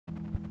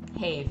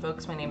Hey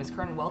folks, my name is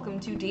Kurn. Welcome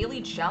to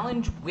Daily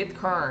Challenge with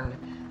Kurn.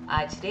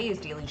 Today's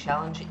Daily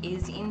Challenge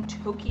is in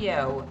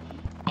Tokyo,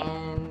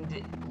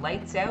 and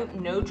lights out,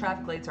 no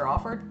traffic lights are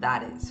offered.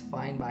 That is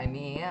fine by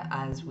me,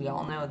 as we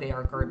all know they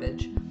are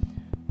garbage.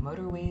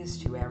 Motorways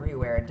to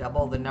everywhere,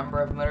 double the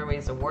number of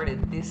motorways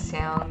awarded. This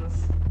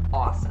sounds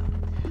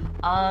awesome.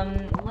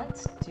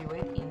 Let's do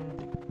it in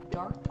the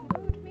dark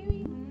mode,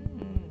 maybe?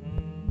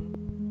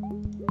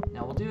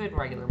 No, we'll do it in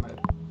regular mode.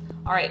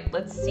 Alright,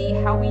 let's see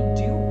how we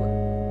do.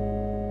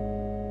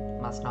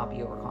 Must not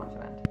be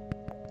overconfident.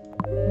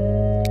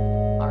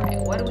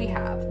 Alright, what do we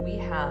have? We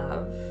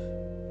have...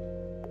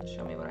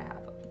 Show me what I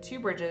have. 2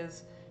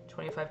 bridges,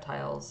 25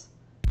 tiles.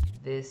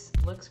 This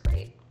looks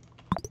great.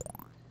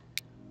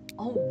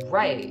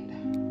 Alright.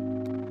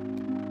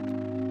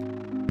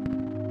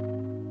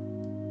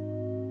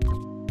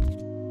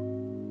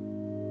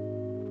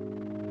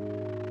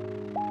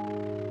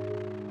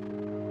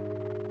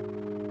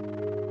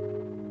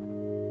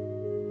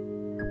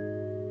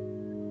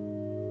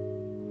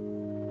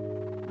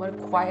 What a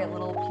quiet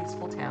little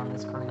peaceful town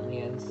this currently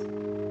is.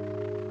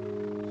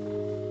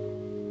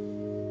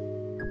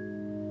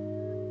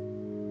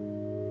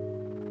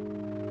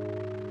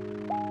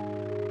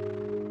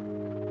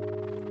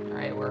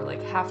 Alright, we're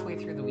like halfway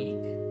through the week.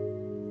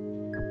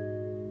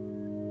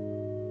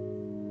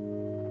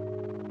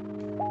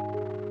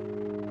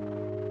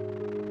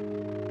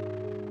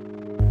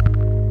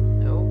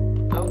 Nope.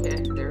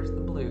 Okay, there's the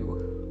blue.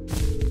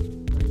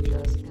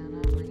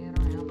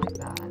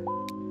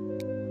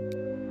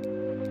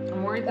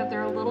 That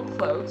they're a little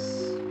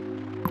close,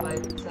 but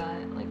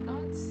like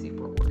not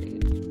super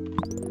worried.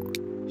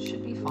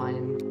 Should be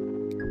fine.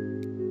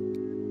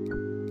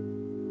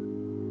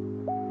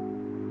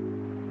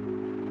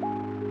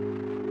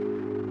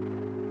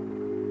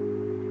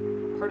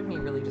 Part of me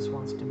really just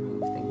wants to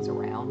move things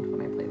around when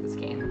I play this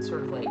game. It's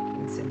sort of like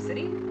in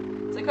SimCity.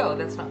 It's like, oh,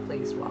 that's not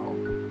placed well.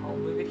 I'll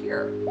move it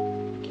here.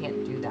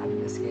 Can't do that in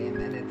this game,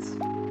 and it's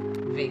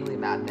vaguely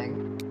maddening.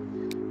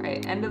 All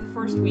right, end of the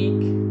first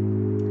week.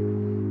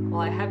 Well,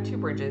 I have 2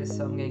 bridges,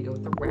 so I'm going to go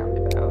with the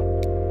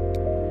roundabout.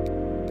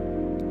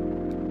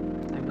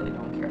 I really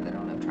don't care that I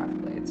don't have traffic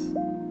lights.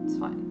 It's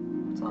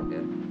fine. It's all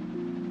good.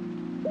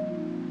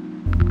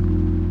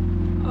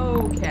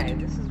 Okay,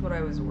 this is what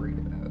I was worried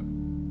about.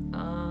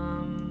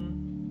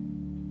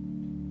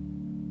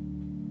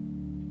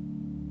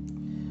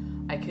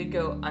 I could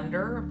go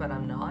under, but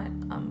I'm not.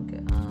 I'm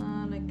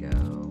gonna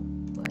go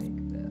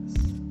like this.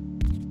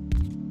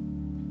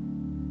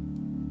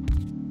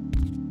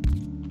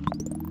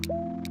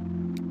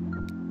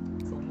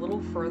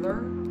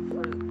 Further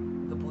for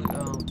the blue.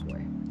 Oh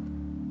boy,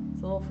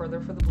 it's a little further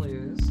for the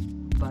blues,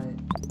 but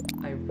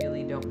I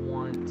really don't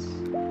want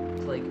to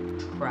like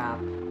trap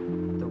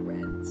the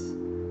reds.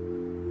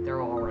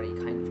 They're already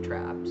kind of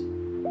trapped.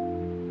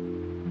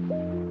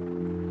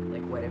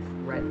 Like, what if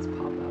reds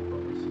pop up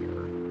over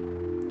here?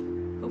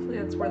 Hopefully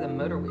that's where the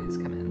motorways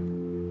come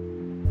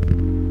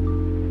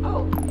in.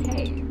 Oh,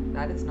 hey,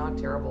 that is not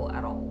terrible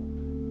at all.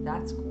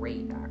 That's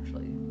great,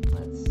 actually.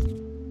 Let's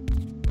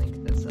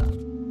link this up.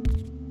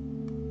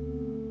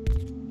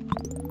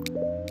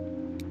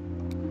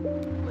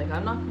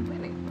 I'm not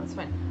complaining. That's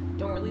fine.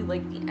 Don't really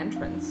like the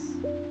entrance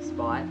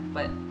spot,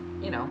 but,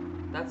 you know,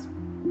 that's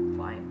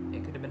fine.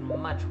 It could have been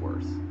much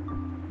worse.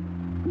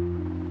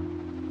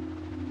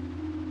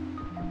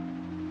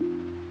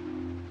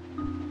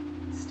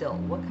 Still,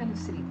 what kind of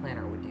city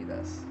planner would do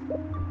this?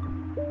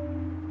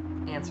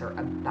 Answer,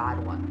 a bad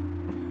one.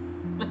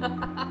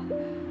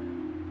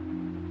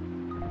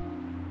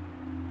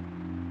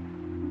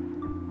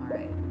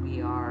 Alright,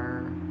 we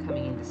are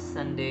coming into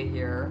Sunday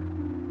here.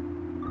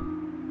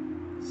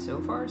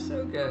 So far,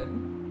 so good.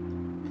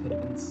 Could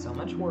have been so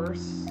much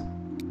worse.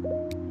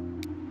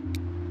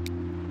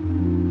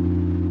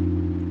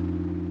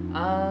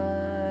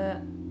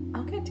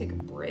 I'm gonna take a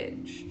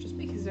bridge, just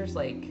because there's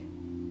like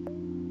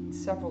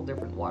several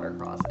different water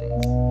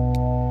crossings.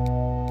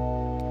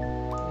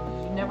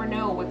 You never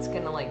know what's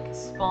gonna like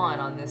spawn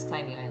on this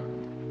tiny island.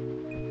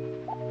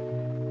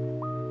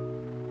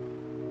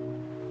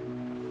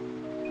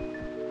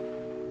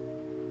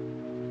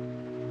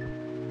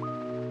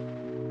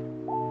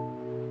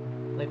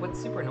 Like,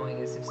 what's super annoying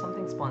is if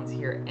something spawns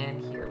here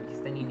and here,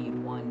 because then you need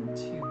 1,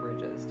 2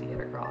 bridges to get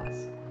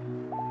across.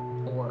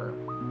 Or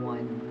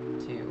 1,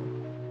 2.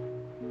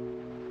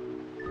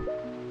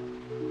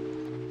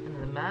 And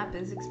the map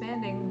is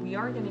expanding. We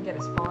are going to get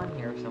a spawn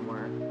here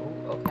somewhere.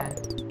 Oh, okay.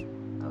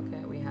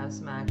 Okay, we have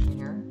some action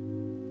here.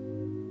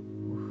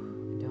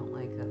 Oof, I don't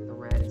like that the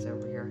red is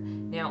over here.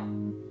 Now,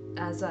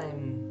 as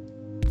I'm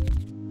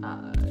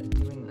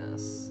doing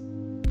this,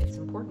 it's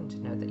important to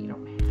note that you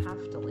don't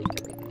have to link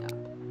everything up.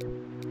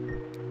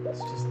 It's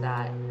just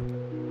that,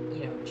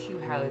 you know, 2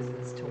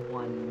 houses to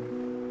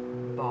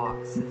 1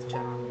 box is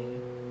generally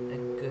a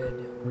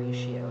good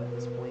ratio at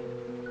this point.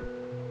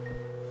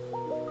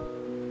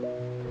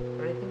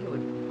 But I think it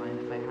would be fine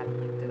if I hadn't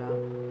linked it up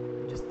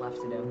and just left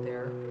it out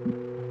there.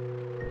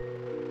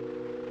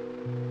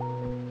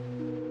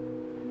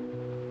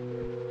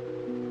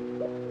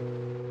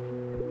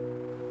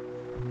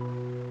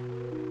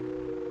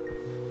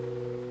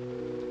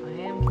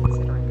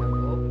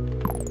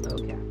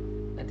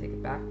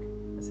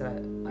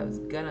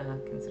 gonna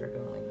consider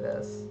going like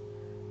this.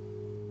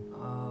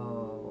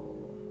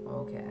 Oh,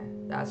 okay.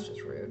 That's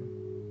just rude.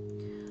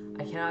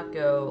 I cannot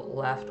go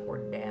left or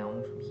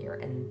down from here.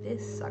 And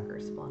this sucker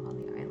spawned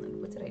on the island.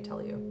 What did I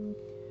tell you?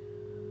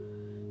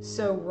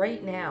 So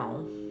right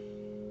now,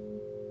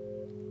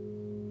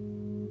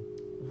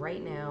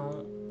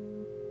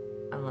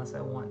 unless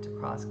I want to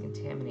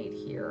cross-contaminate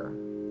here,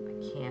 I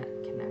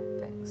can't connect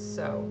things.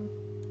 So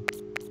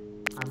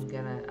I'm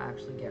gonna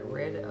actually get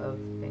rid of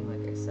the thing.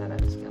 Like I said, I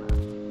was gonna,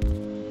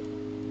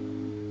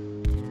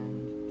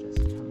 and just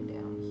come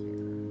down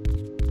here.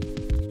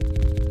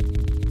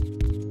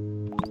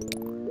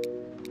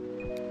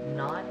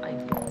 Not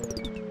ideal.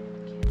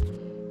 Can we?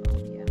 Oh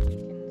yeah, we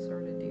can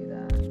sort of do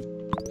that.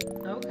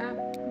 Okay.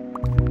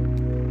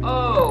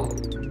 Oh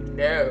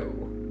no.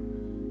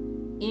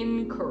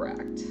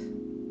 Incorrect.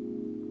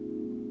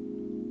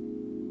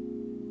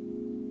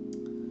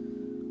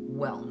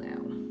 Well,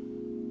 now.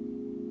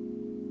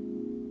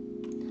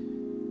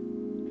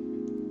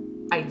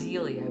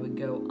 Ideally, I would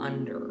go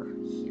under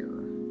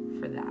here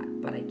for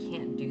that, but I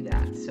can't do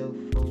that. So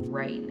for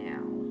right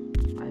now,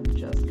 I'm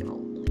just gonna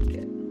link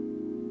it.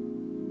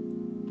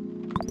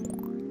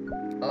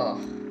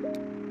 Ugh,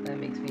 that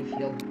makes me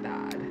feel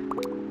bad.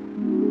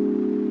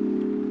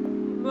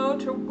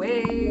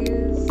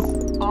 Motorways.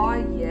 Oh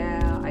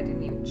yeah, I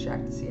didn't even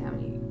check to see how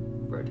many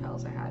road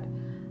tiles I had.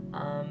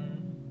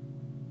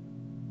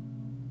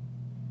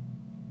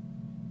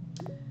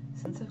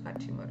 Since I've got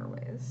 2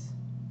 motorways,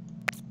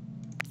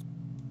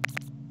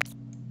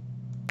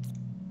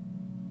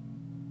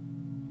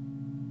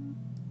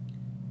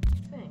 I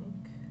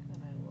think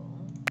that I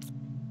will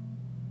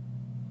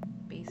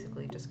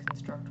basically just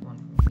construct one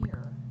from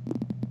here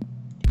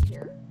to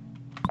here.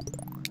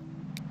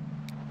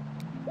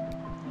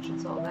 That should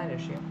solve that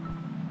issue.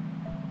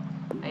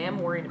 I am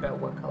worried about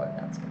what color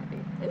that's going to be.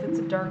 If it's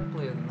a dark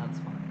blue, then that's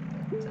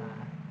fine. But,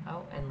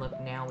 oh, and look,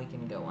 now we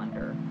can go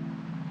under.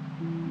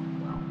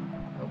 Well,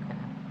 okay.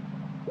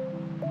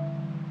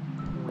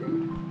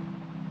 Rude.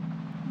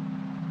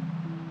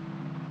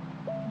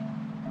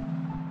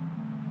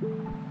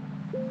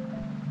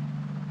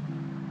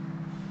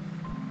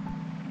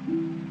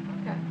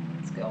 Okay,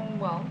 it's going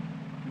well.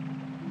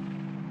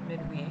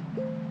 Midweek.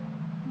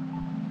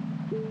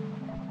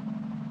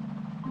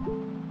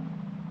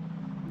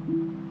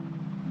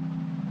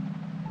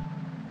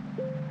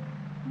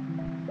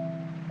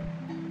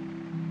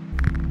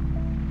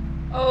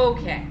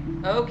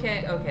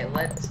 Okay,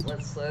 let's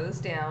slow this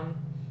down.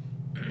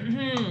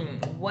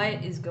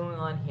 What is going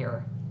on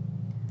here?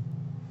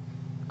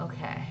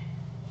 Okay.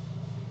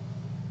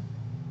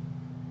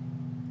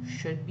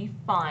 Should be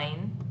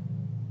fine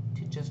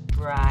to just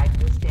drag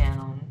this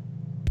down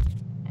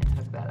and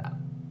hook that up.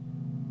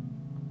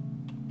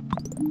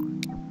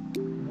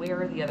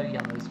 Where are the other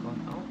yellows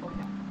going? Oh,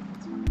 okay,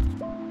 that's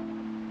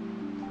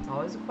fine. It's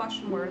always a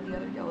question, where are the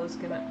other yellows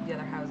the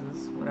other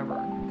houses, whatever,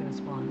 gonna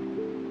spawn.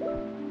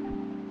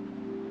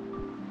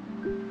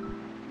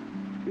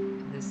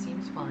 This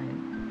seems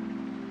fine.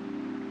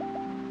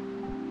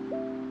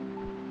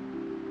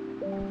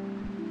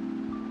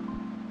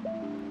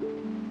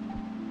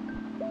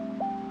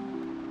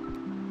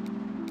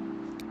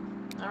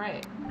 All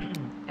right,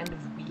 end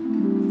of week 4.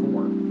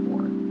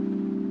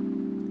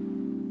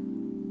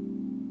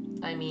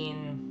 I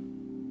mean,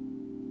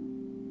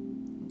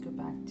 go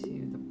back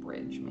to the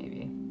bridge,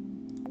 maybe.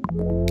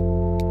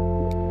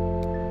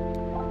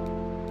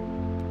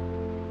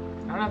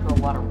 I don't have a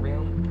lot of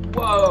room.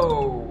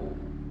 Whoa!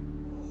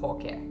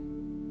 Okay.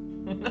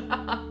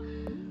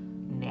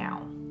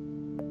 Now,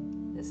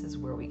 this is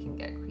where we can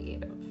get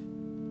creative.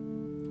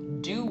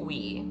 Do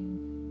we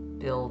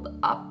build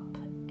up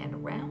and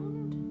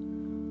around,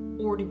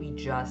 or do we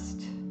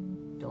just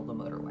build a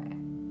motorway?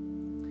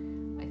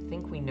 I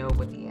think we know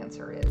what the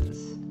answer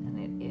is, and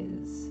it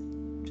is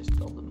just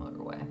build a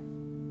motorway.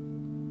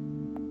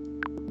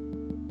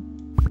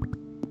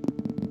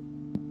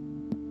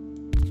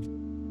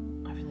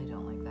 I really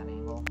don't like that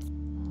angle.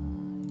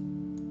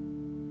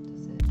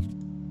 Does it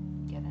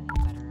get any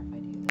better if I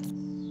do this?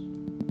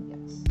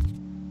 Yes.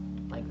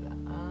 Like that.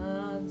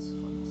 This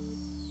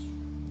one's...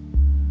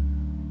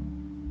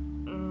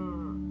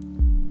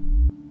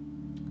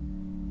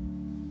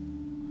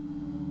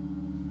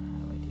 how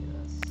do I do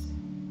this?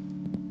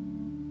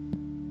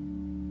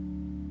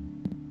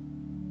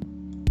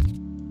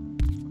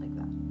 Like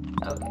that.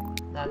 Okay,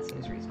 that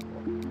seems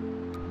reasonable.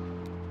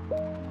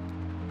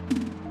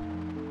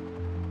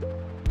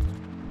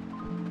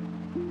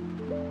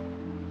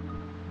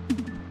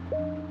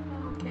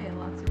 Okay,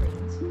 lots of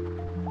rings.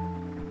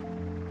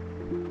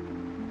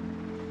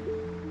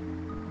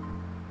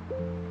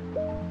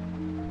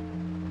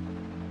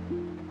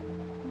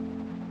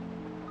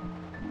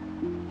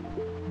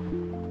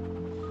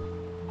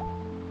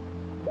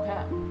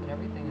 Okay, but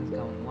everything is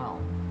going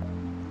well.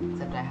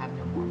 Except I have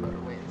no more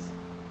motorways.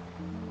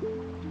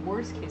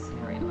 Worst case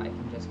scenario, I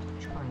can just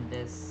turn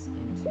this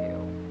into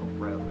a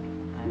road.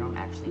 I don't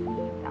actually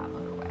need that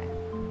motorway.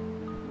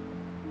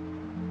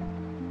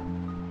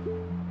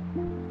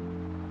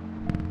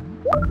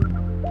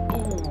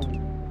 Ooh.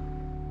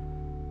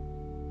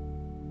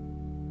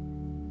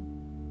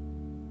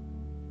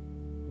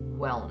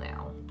 well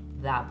now.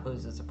 That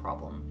poses a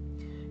problem.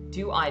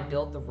 Do I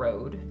build the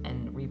road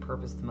and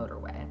repurpose the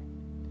motorway?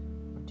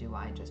 Or do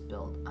I just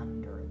build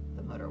under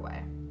the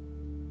motorway?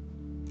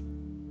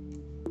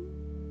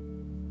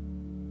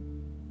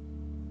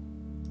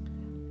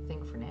 I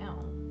think for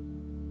now,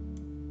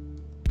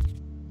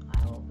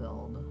 I will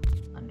build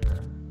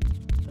under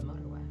the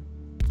motorway.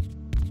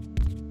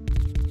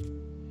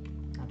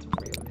 That's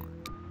rude.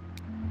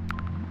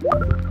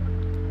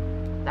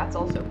 That's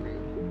also rude.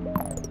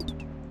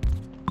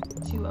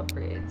 2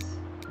 upgrades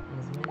in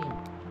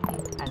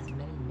as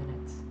many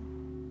minutes.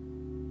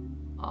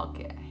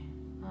 Okay,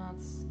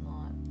 that's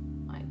not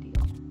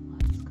ideal.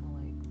 Let's go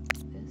like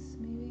this,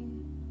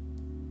 maybe.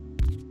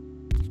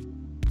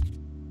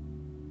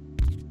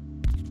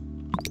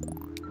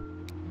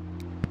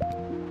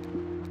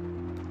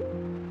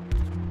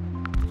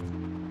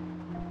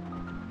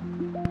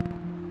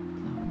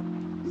 Oh,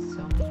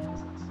 so many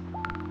houses.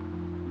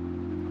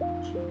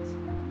 Jeez.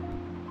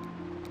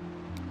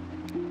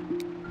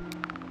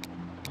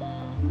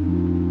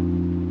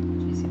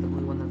 Do you see the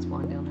blue one that's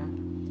flying down there?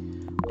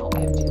 Oh,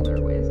 we have 2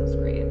 motorways. That's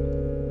great.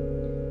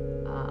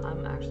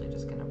 I'm actually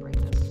just gonna bring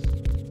this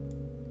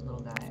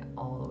little guy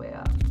all the way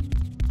up.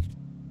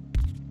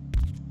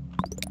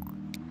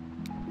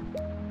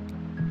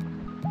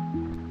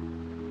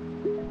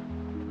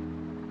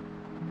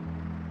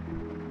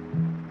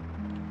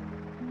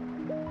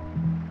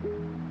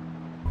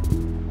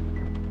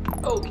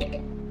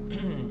 Okay.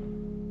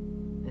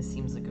 This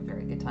seems like a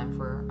very good time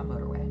for a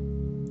motorway.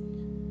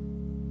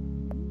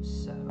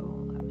 So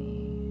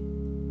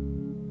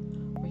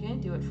we're gonna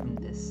do it from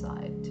this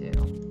side too.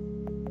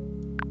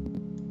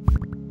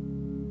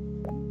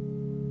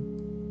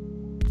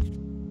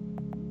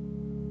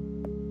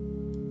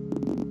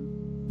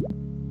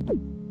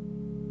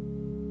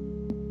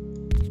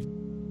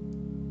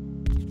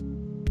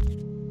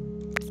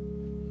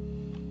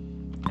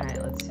 All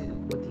right, let's see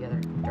what the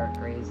other dark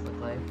grays look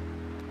like.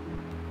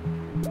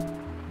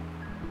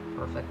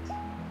 Perfect.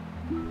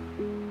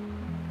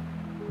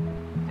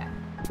 Okay.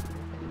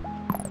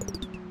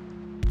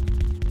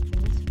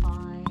 Everything is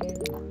fine.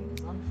 Nothing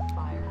is on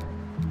fire.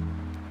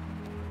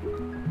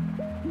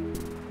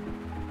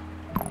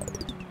 I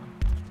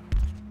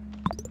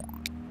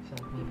feel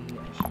like maybe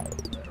I should move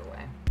the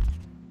motorway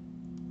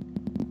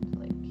to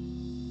like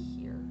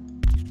here.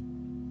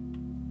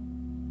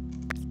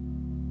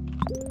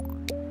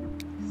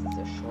 This is a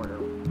shorter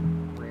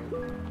route.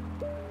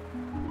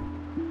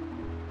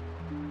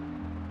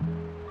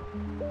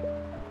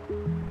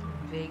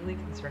 Vaguely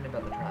concerned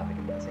about the traffic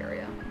in this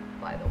area,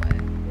 by the way.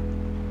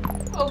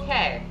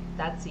 Okay,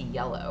 that's a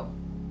yellow.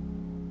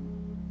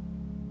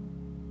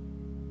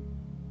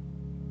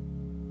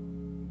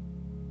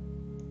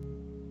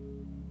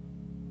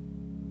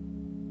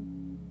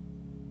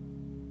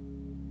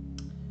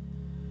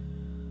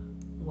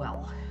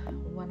 Well,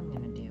 what I'm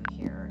going to do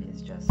here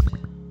is just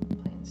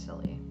plain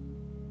silly.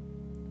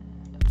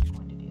 And I'm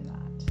going to do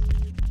that.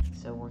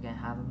 So we're going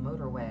to have a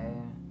motorway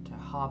to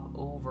hop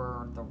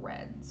over the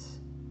reds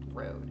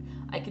road.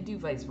 I could do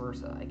vice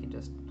versa. I could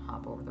just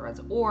hop over the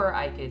reds, or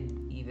I could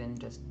even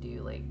just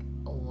do like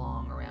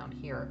along around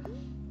here.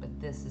 But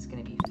this is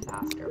going to be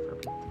faster for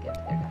people to get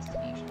to their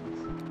destinations.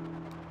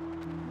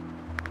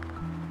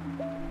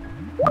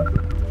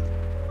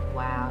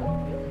 Wow,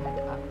 you really had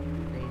to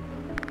upgrade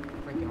the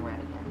freaking red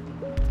again,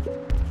 didn't you?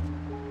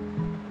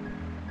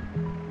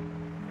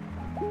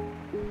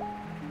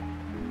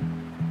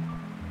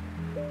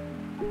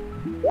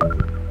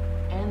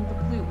 And the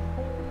blue.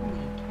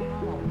 Holy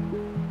cow.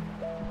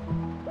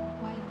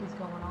 What is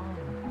going on?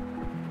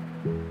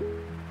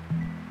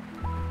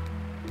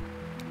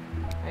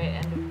 Alright,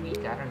 end of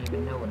week. I don't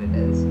even know what it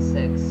is.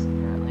 6,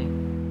 apparently.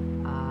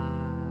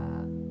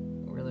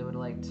 Really would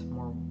have liked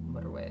more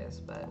motorways,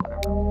 but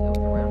whatever. We'll go with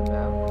a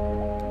roundabout.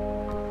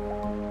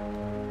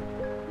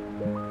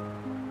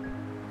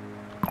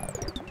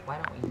 Why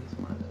don't we use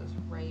one of those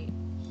right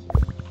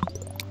here?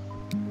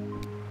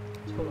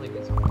 Totally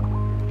reasonable.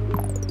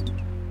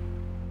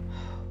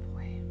 Oh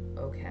boy.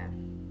 Okay.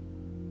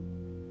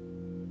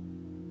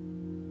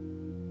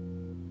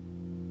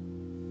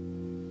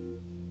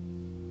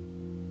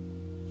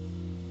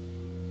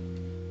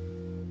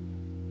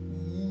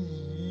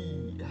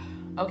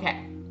 Okay.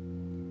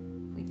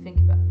 If we think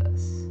about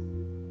this,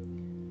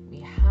 we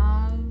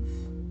have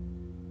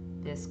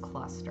this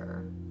cluster.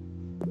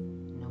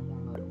 No more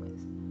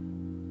motorways.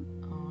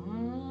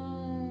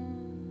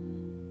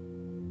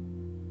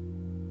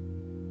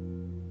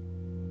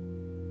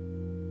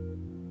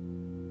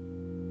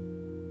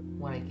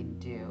 What I could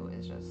do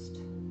is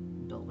just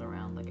build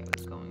around like I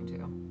was going to.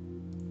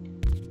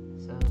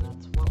 So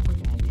that's what we're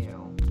gonna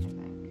do, I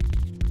think.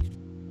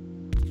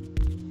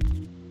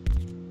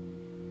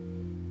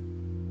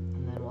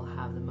 And then we'll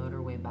have the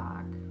motorway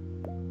back.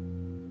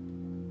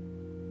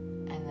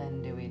 And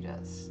then do we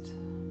just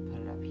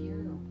put it up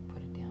here?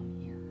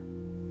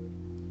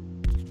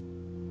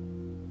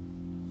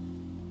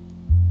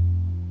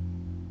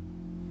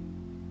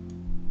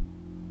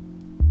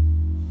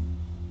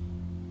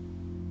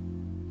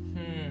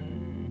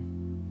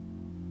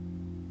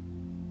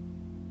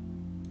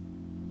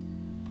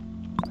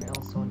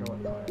 also wonder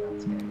what color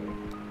that's gonna be.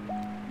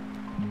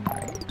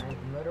 Alright, I have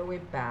motorway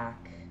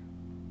back.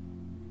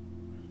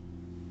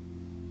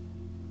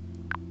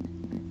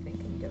 I think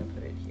I'm gonna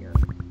put it here.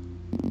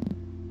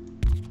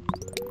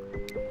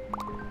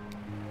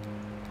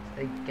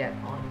 They get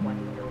on one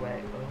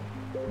motorway. Oh.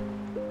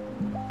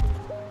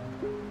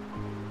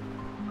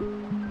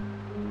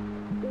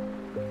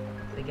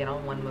 They get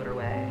on one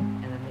motorway,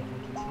 and then they can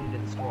continue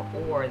to the store,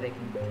 or they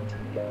can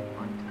continue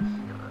onto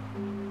here.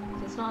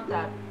 So it's not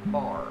that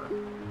far.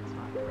 It's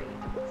not great.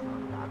 It's not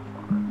that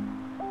far.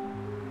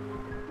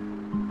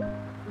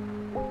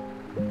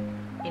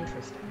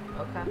 Interesting.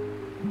 Okay.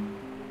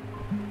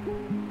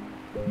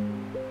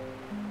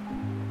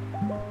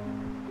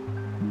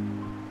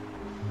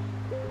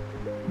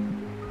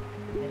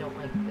 I don't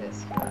like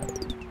this here.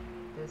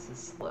 This is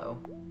slow.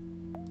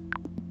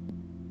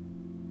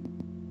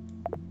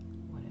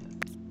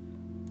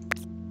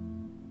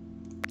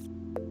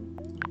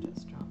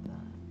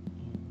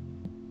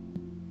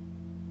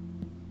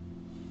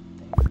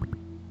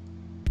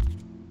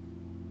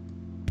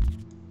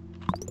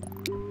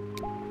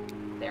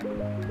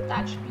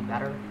 That should be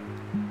better,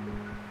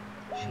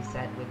 she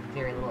said, with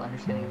very little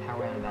understanding of how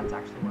roundabouts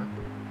actually work.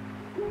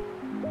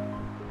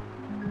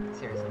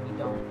 Seriously, we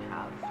don't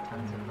have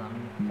tons of them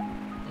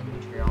in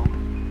Montreal.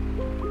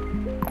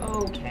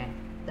 Okay,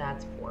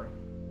 that's poor.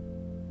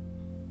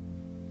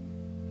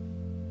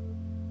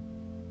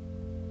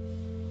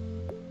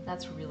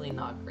 That's really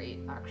not great,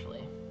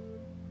 actually.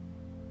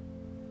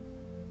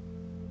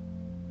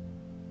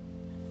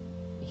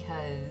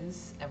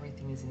 Because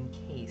everything is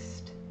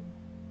encased.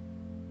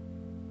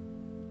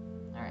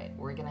 Alright,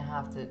 we're gonna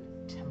have to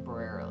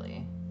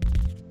temporarily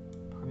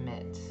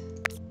permit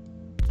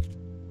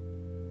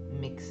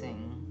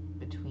mixing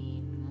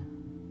between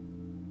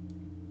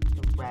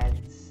the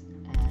reds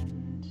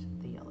and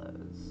the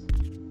yellows.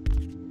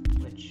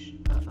 Which,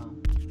 uh-oh.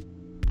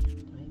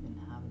 Do I even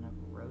have enough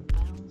road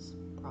tiles?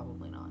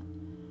 Probably not.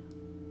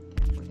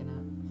 Okay, we're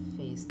gonna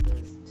face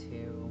those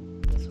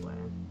two this way.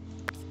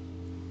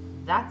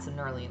 That's an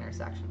early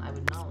intersection. I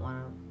would not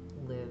want to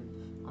live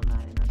on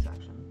that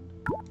intersection.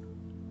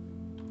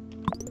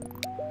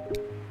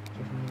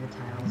 Give me the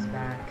tiles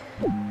back.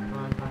 Come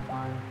on, come on, come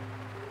on.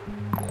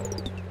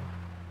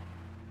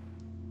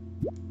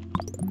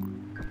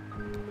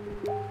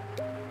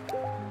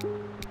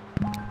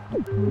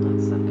 On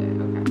Sunday,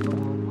 okay. Oh,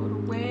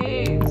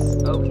 motorways!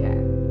 Okay.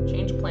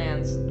 Change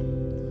plans.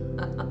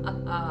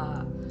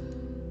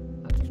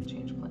 Okay,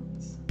 change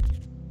plans.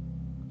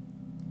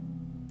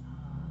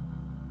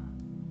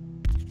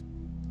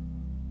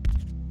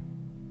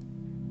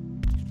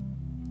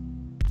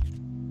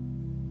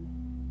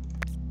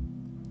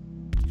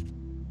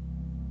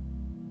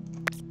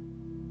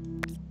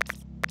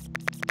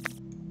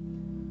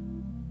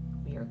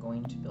 We are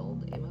going to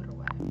build a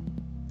motorway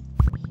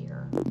from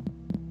here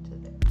to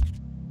there.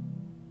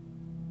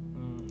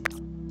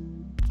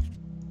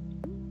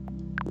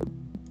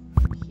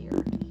 From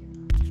here to here.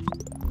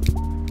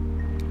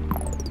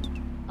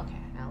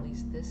 Okay, now at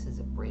least this is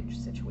a bridge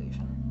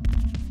situation.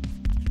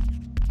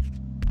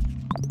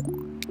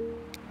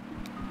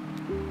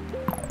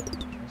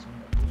 There's one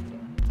that blue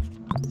down here.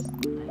 That's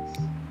nice.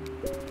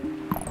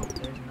 Oh,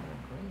 there's another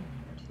gray in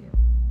here too.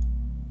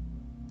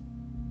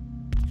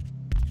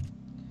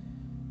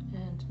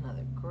 And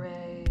another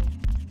gray.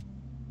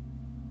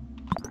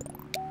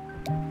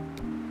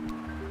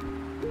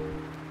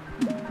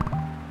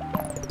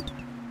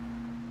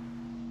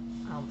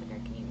 I don't think I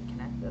can even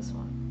connect this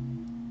one.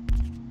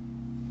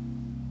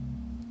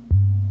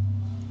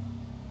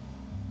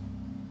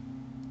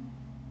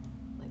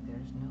 Like,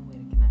 there's no way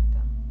to connect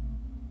them.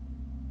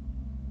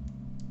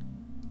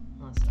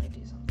 Unless I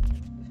do something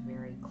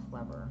very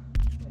clever,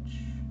 which...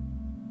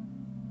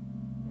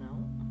 no.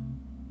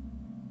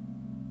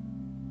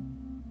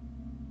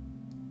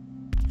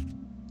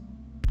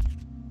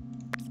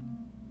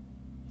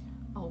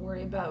 I'll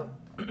worry about...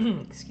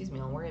 excuse me,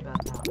 I'll worry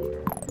about that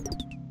later.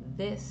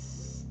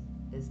 This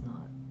is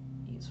not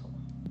useful.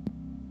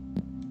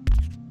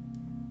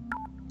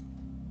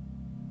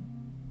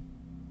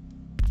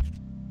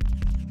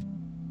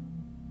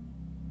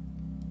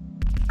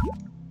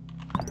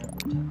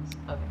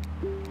 Okay.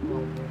 Well,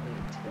 we'll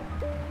leave to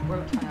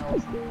road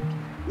tiles and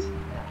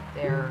connect that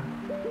there.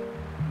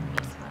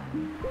 Meantime,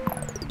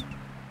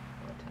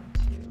 we'll attempt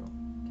to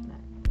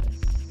connect this.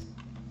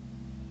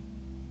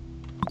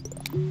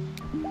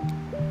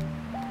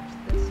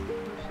 There's this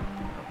portion.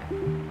 Okay.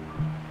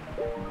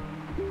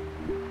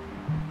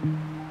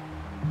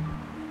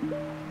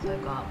 So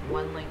I've got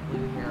one light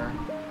blue here.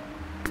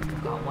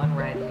 I've got one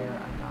red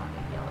here. I've got a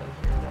yellow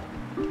here that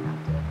can be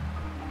connected.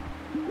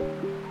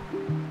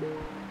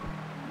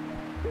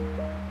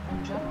 In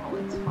general,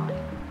 it's fine.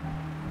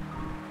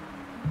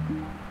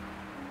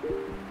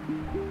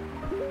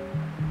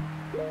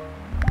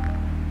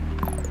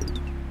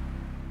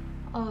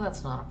 Oh,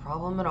 that's not a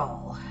problem at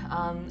all.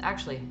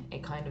 Actually,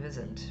 it kind of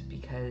isn't,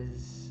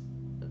 because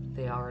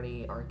they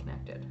already are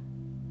connected.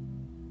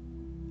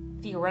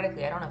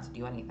 Theoretically, I don't have to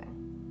do anything.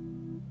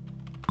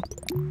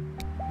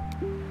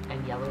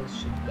 And yellow yellows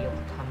should be able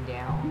to come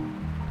down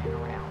and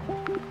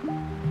around.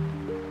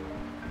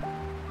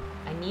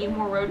 I need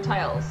more road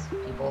tiles,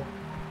 people.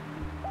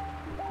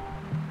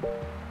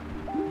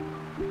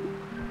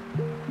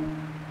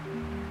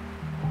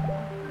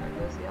 There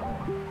goes the other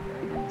one.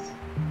 Very nice.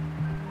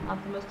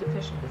 Not the most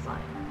efficient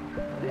design,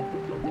 but I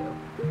think it'll do.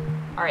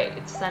 Alright,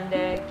 it's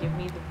Sunday. Give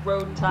me the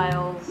road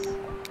tiles. Oh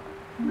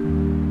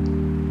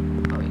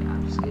yeah,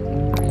 I'm just gonna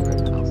take 3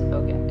 road tiles.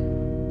 Okay.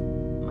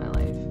 My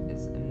life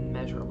is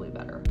immeasurably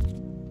better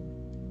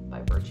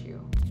by virtue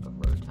of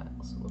road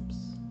tiles. Whoops.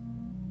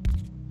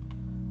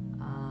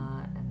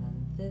 And then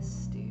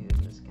this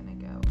dude is gonna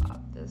go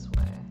up this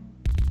way.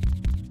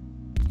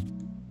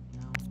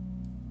 No.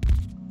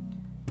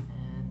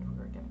 And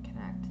we're gonna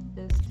connect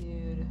this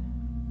dude.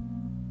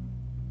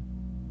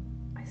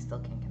 I still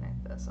can't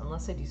connect this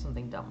unless I do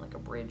something dumb like a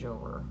bridge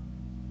over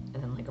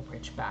and then like a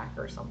bridge back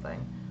or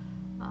something.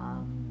 I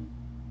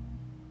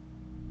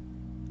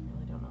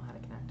really don't know how to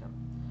connect them.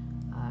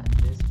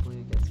 This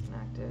blue gets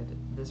connected.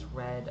 This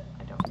red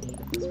I don't need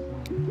at this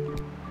point.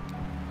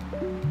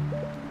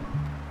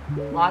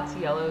 Lots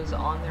of yellows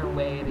on their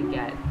way to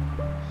get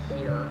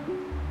here.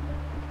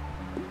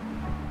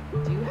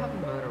 Do you have a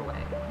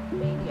motorway?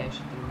 Maybe I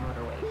should do a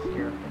motorway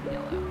here for the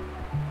yellow.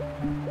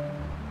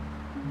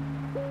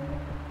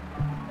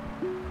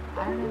 I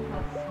don't know if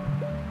that's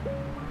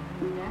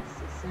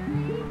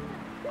necessary.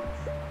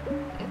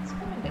 It's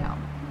coming down.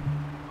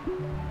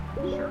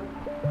 Sure.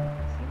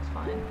 Seems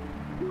fine.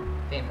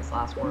 Famous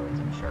last words,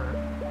 I'm sure.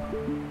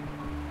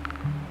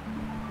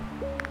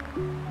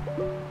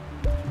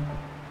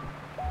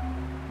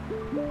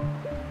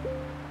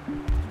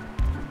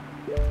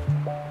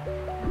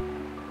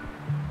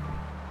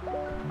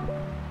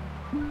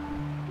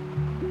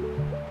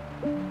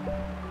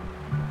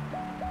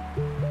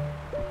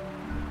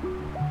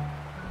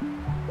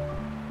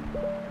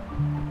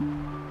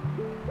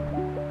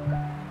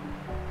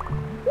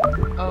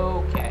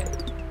 Okay.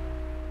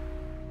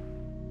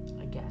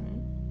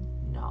 Again,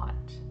 not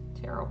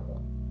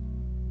terrible.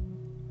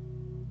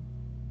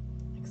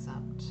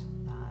 Except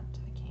that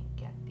I can't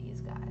get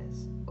these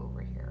guys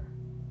over here.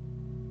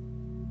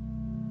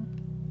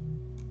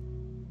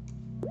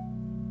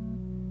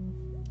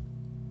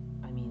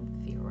 I mean,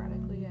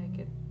 theoretically, I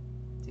could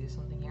do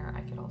something here.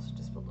 I could also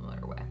just build a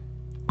motorway,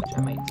 which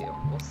I might do.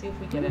 We'll see if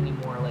we get any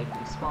more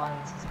likely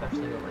spawns,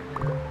 especially over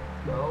here.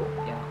 Oh,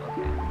 yeah,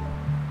 okay.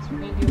 So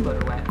we're gonna do a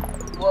motorway.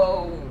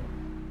 Whoa!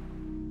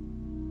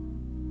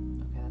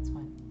 Okay, that's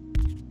fine.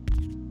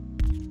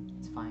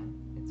 It's fine.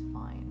 It's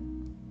fine.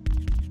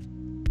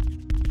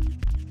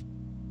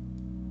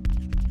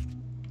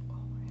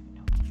 Oh, I have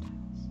no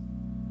tiles.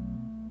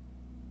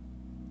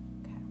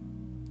 Okay.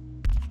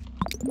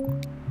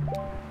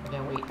 We're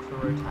gonna wait for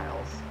road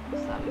tiles so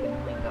that we can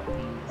link up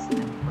these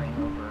and bring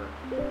over.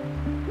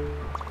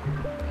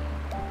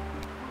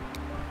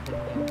 Then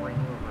we're gonna bring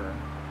over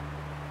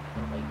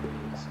the light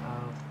blues.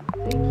 Oh,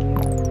 thank you.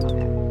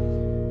 Okay.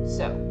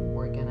 So,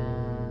 we're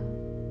gonna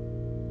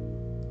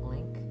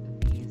link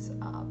these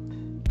up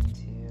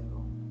into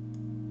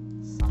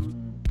some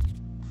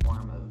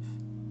form of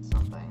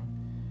something.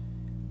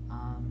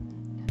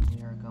 And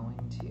we are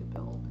going to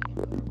build a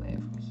motorway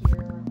from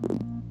here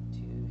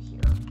to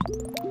here.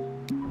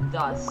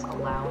 Thus,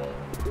 allowing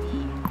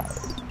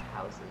these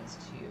houses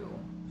to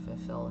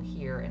fulfill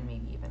here and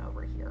maybe even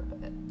over here.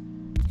 But,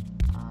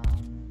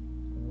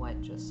 what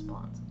just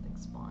spawned? Something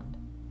spawned.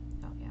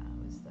 Oh yeah,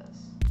 it was this.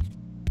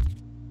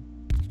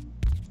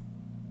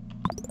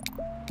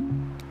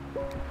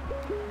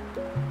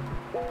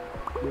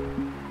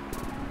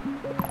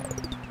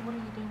 What are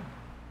you doing?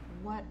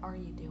 What are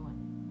you doing?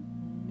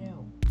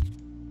 No.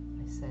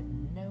 I said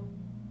no.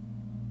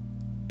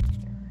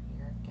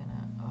 You're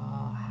gonna...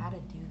 Oh, how to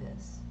do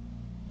this.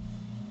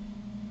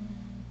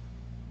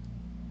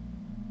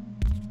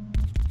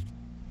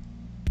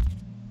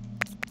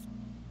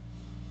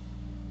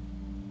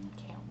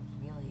 Can't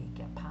really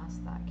get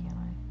past that, can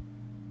I?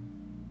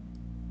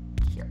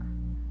 Here.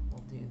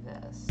 We'll do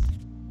this.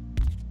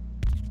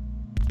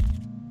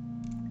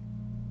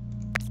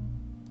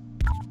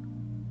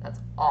 That's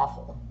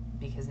awful,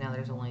 because now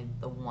there's only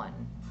the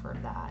one for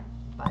that,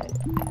 but I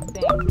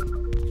think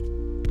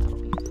that'll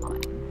be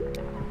fine for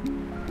now.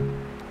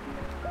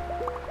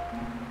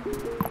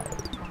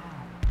 Wow,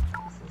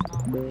 this is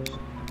not where they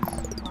should be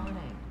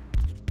spawning.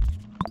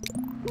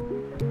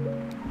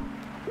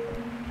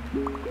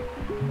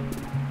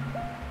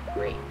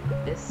 Great,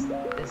 this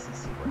is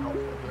super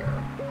helpful here.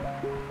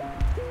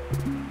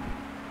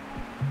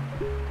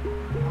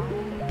 Why do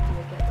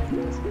I get like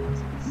these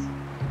houses?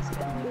 It's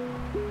kind of like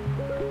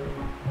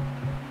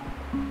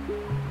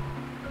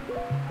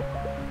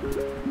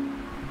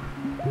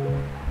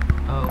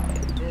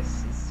okay, this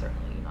is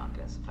certainly not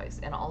going to suffice.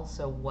 And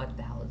also, what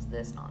the hell is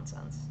this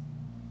nonsense?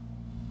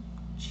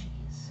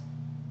 Jeez.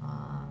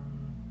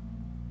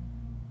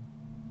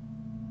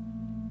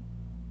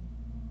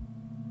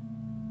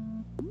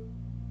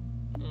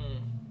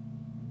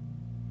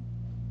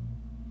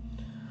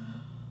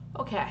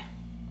 Okay.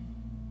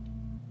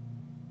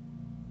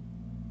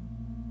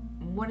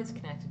 what is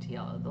connected to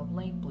yellow? The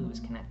light blue is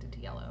connected to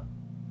yellow.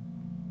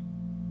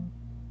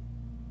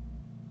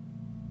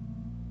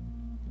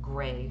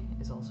 Gray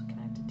is also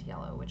connected to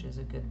yellow, which is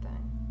a good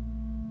thing,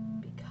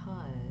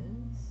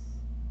 because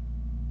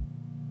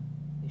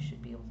we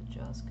should be able to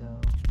just go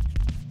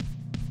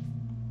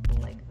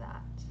like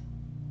that,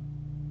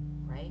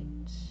 right?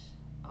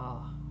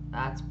 Oh,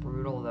 that's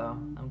brutal though.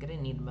 I'm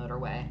gonna need a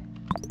motorway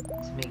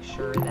to make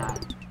sure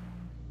that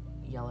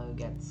yellow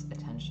gets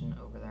attention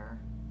over there,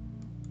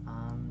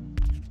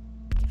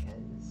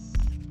 because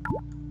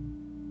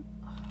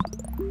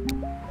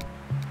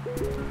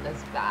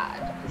that's bad.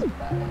 That's what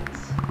that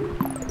is.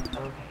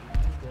 Okay,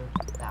 you go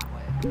that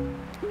way.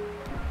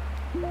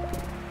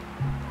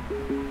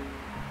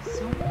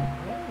 So many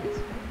ways.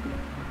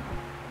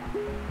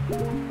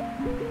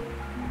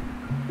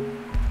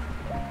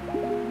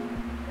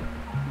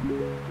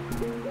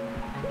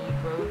 I need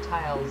road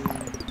tiles,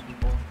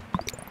 people.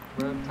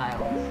 Road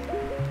tiles.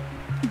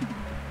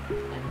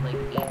 And like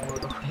 8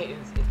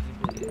 motorways, if you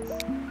please.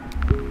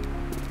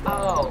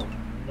 Oh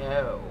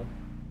no.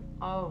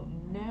 Oh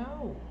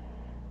no.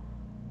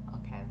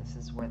 Okay, this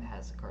is where the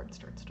hazard card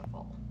starts to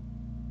fall.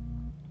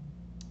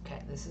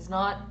 Okay, this is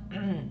not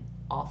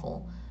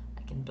awful.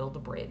 I can build a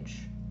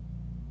bridge.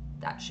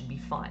 That should be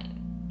fine.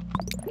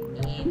 I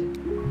need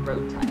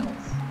road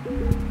tiles.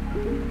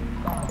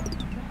 Oh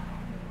no.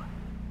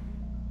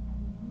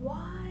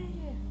 Why?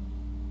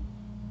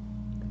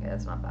 Okay,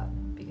 that's not bad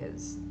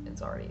because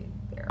it's already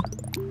there.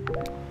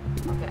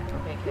 Okay.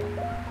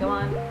 Come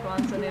on,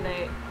 Sunday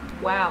night.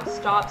 Wow,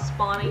 stop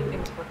spawning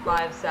things for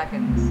 5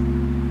 seconds.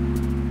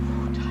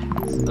 Road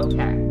tiles.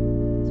 Okay,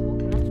 so we'll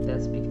connect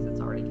this because it's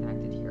already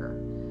connected here.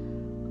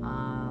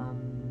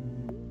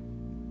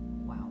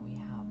 Wow, we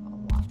have a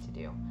lot to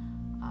do.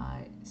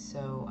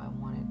 So I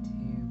wanted to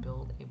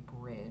build a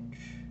bridge.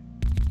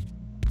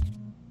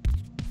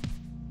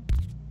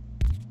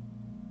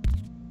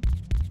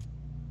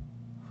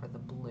 For the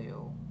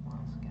blue. We're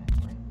also going to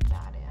bring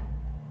that in.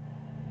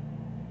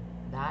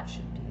 That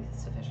should be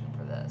sufficient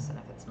for this, and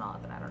if it's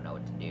not, then I don't know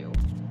what to do.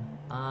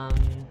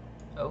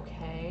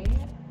 Okay.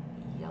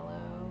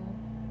 Yellow.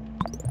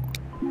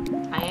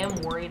 I am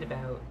worried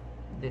about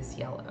this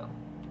yellow.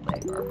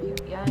 Like, are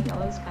people, yeah,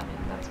 yellow's coming,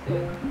 that's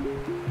good.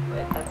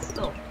 But that's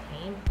still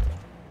painful.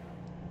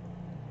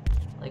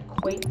 Like,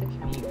 quite the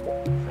commute for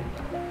the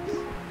yellows.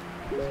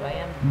 So I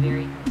am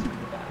very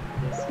concerned about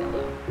this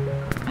yellow.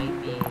 It might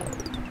be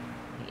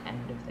the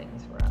end of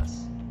things for us.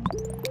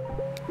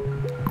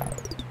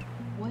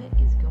 What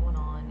is going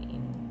on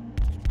in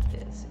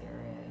this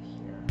area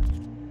here?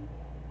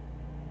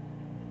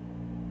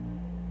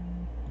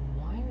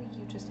 Why are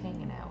you just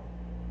hanging out?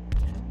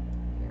 You know?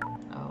 Here.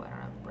 Oh, I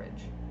don't have a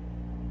bridge.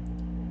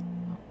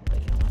 Oh, but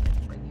you know what? I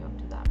can bring you up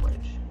to that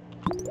bridge.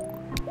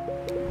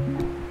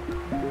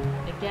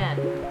 Again,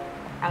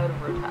 out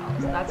of road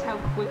tiles. That's how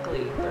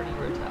quickly 30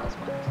 road tiles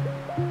went.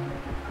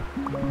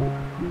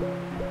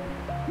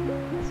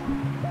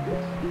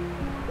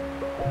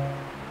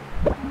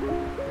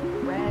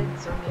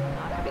 Reds are maybe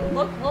not happy.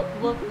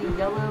 Look, the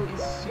yellow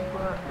is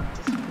super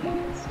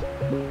displeased.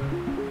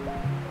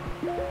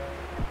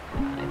 I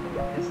think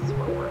this is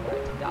where we're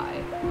about to die.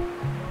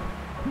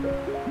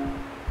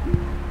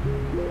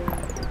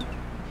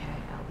 Okay,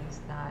 at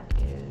least that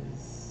is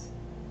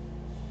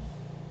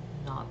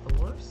not the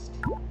worst.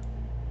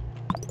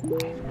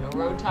 Okay, no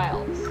road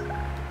tiles.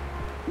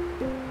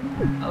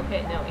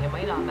 Okay, no, it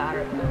might not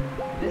matter though.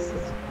 This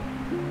is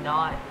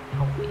not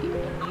healthy. I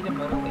need a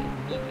motorway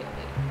immediately.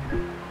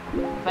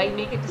 If I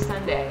make it to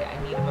Sunday, I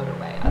need a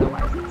motorway.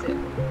 Otherwise, that's it.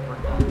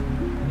 We're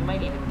done. We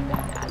might even be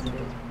done as it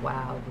is.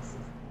 Wow, this is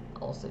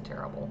also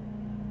terrible.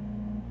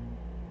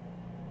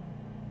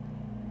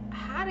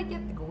 How to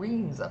get the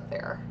greens up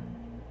there?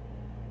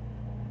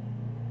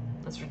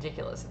 That's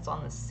ridiculous. It's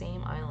on the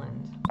same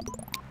island.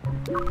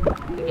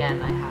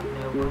 Again, I have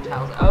no road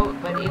tiles. Oh,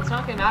 but it's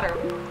not gonna matter.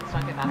 It's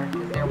not gonna matter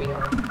because there we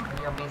are.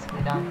 We are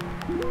basically done.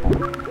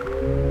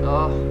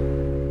 Oh,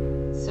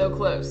 so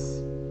close.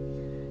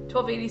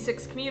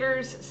 1286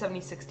 commuters,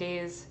 76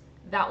 days.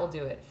 That will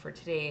do it for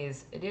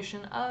today's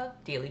edition of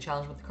Daily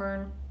Challenge with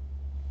Kurn.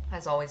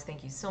 As always,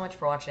 thank you so much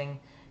for watching.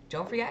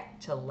 Don't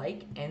forget to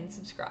like and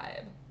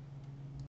subscribe.